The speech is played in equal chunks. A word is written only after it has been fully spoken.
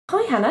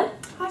Hi Hannah.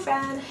 Hi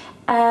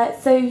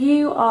Fran. So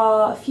you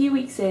are a few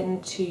weeks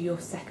into your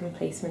second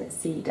placement at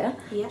Cedar.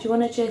 Yeah. Do you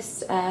want to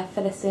just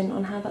fill us in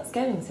on how that's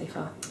going so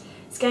far?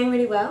 It's going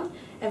really well.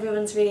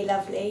 Everyone's really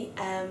lovely,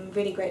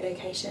 really great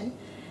location.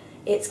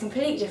 It's a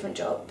completely different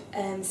job.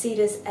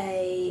 Cedar's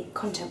a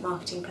content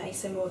marketing place,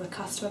 so more of a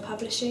customer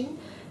publishing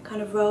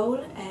kind of role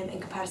in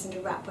comparison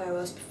to Wrap where I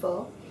was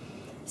before.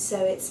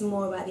 So it's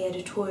more about the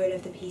editorial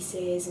of the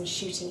pieces and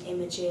shooting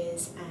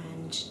images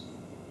and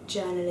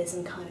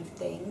journalism kind of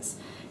things.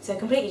 So a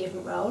completely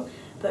different role,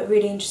 but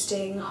really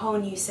interesting, whole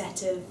new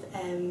set of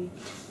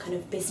kind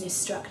of business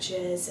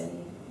structures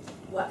and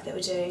work that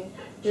we're doing,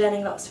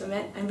 learning lots from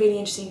it, and really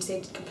interesting to see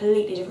a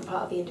completely different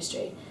part of the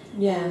industry.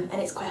 Yeah. And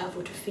it's quite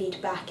helpful to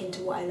feed back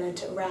into what I learned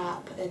at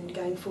Wrap and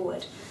going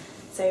forward.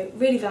 So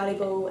really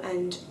valuable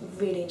and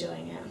really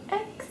enjoying it.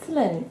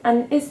 Excellent.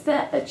 And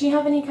do you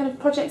have any kind of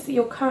projects that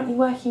you're currently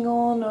working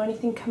on or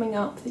anything coming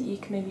up that you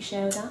can maybe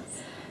share with us?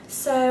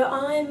 So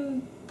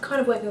I'm kind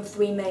of working on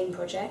 3 main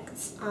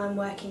projects. I'm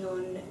working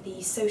on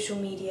the social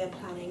media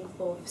planning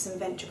for some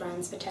venture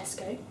brands for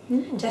Tesco.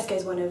 Tesco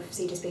is one of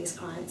Cedar's biggest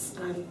clients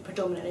and I'm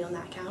predominantly on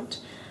that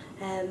account.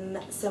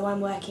 So I'm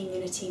working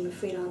in a team of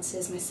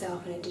freelancers,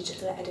 myself and a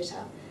digital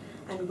editor,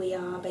 and we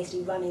are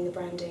basically running the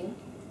branding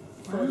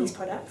for these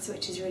products,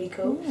 which is really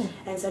cool.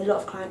 And so a lot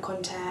of client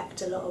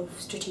contact, a lot of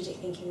strategic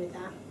thinking with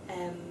that,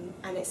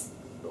 and it's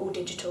all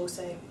digital,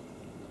 so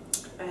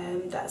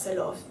that's a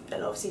lot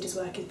of Cedar's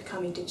work is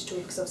becoming digital,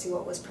 because obviously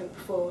what was print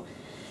before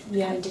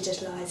becoming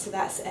digitalised, so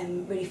that's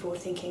really forward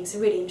thinking, so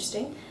really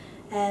interesting.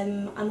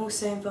 I'm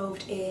also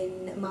involved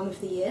in Mum of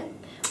the Year,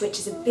 which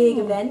is a big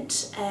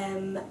event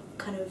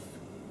kind of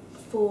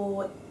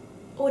for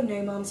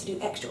ordinary mums who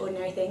do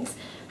extraordinary things,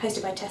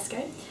 hosted by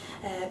Tesco.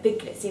 Big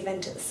glitzy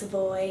event at the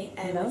Savoy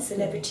with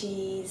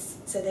celebrities,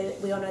 so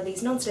we honour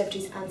these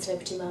non-celebrities and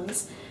celebrity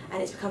mums,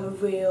 and it's become a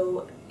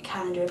real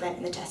calendar event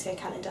in the Tesco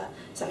calendar,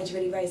 something to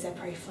really raise their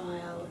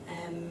profile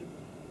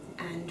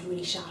and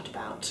really shout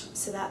about.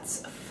 So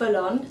that's full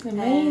on.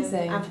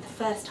 Amazing. And for the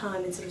first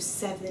time in sort of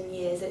 7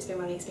 years that it's been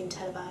running, it's been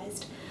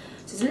televised.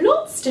 So there's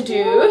lots to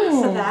do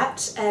for that,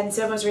 so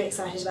everyone's really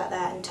excited about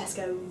that, and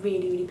Tesco are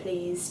really, really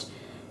pleased.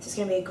 So it's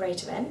going to be a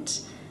great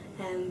event.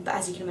 But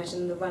as you can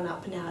imagine, the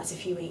run-up now, it's a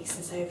few weeks,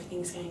 and so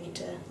everything's going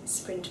into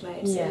sprint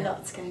mode, so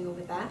lots going on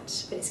with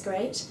that, but it's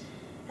great.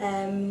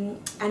 And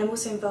I'm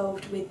also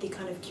involved with the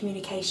kind of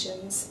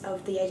communications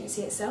of the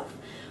agency itself.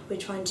 We're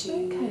trying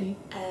to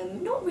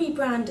not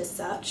rebrand as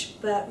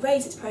such, but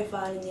raise its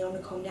profile in the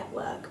Omnicom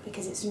network,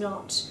 because it's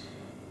not,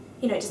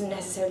 you know, it doesn't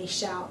necessarily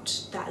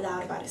shout that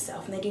loud about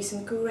itself, and they do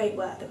some great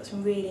work. They've got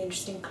some really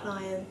interesting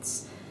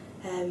clients,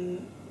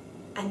 and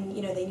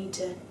you know, they need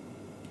to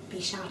be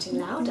shouting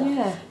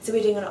louder. So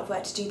we're doing a lot of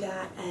work to do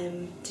that,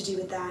 to do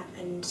with that,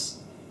 and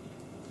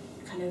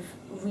kind of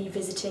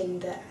revisiting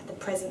the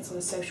presence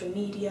on social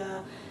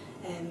media,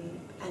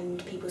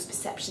 and people's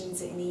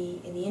perceptions in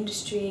the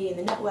industry and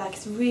the network.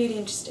 It's really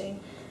interesting,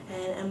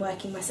 and I'm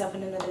working myself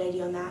and another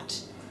lady on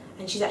that,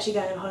 and she's actually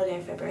going on holiday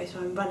in February, so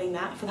I'm running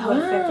that for the whole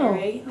of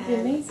February,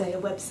 and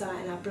the website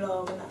and our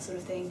blog and that sort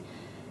of thing.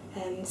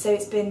 So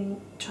it's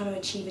been trying to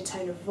achieve a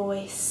tone of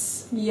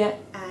voice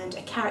and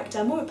a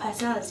character, more a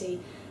personality,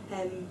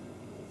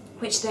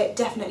 which it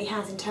definitely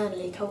has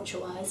internally,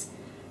 culture-wise,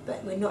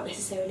 but we're not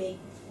necessarily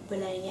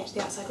relaying it to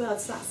the outside world,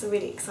 so that's a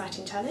really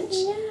exciting challenge.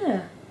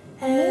 Yeah,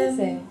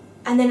 amazing.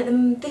 And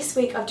then this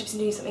week I've just been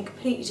doing something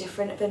completely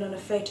different. I've been on a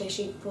photo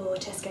shoot for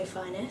Tesco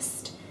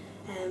Finest,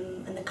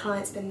 and the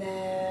client's been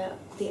there,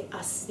 the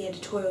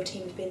editorial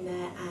team have been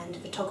there, and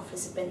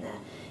photographers have been there.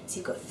 So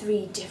you've got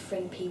 3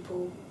 different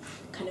people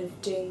kind of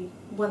doing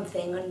one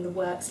thing, and the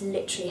work's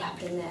literally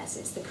happening there, so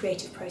it's the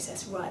creative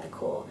process right at the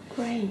core.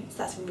 Great. So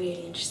that's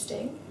really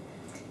interesting.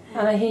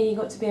 And I hear you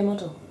got to be a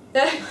model.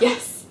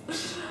 Yes.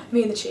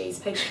 Me and the cheese,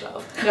 page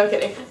 12. No, I'm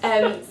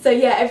kidding. So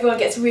yeah, everyone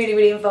gets really,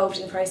 really involved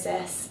in the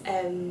process,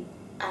 and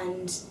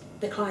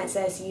the client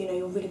says, you know,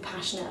 you're really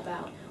passionate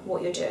about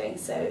what you're doing,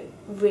 so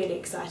really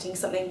exciting,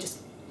 something just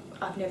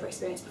I've never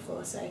experienced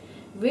before, so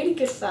really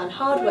good fun,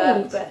 hard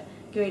work, but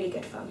really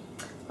good fun.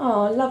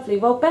 Oh, lovely.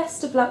 Well,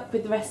 best of luck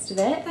with the rest of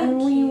it,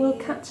 and we will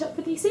catch up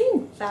with you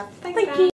soon. Fab. Thank you.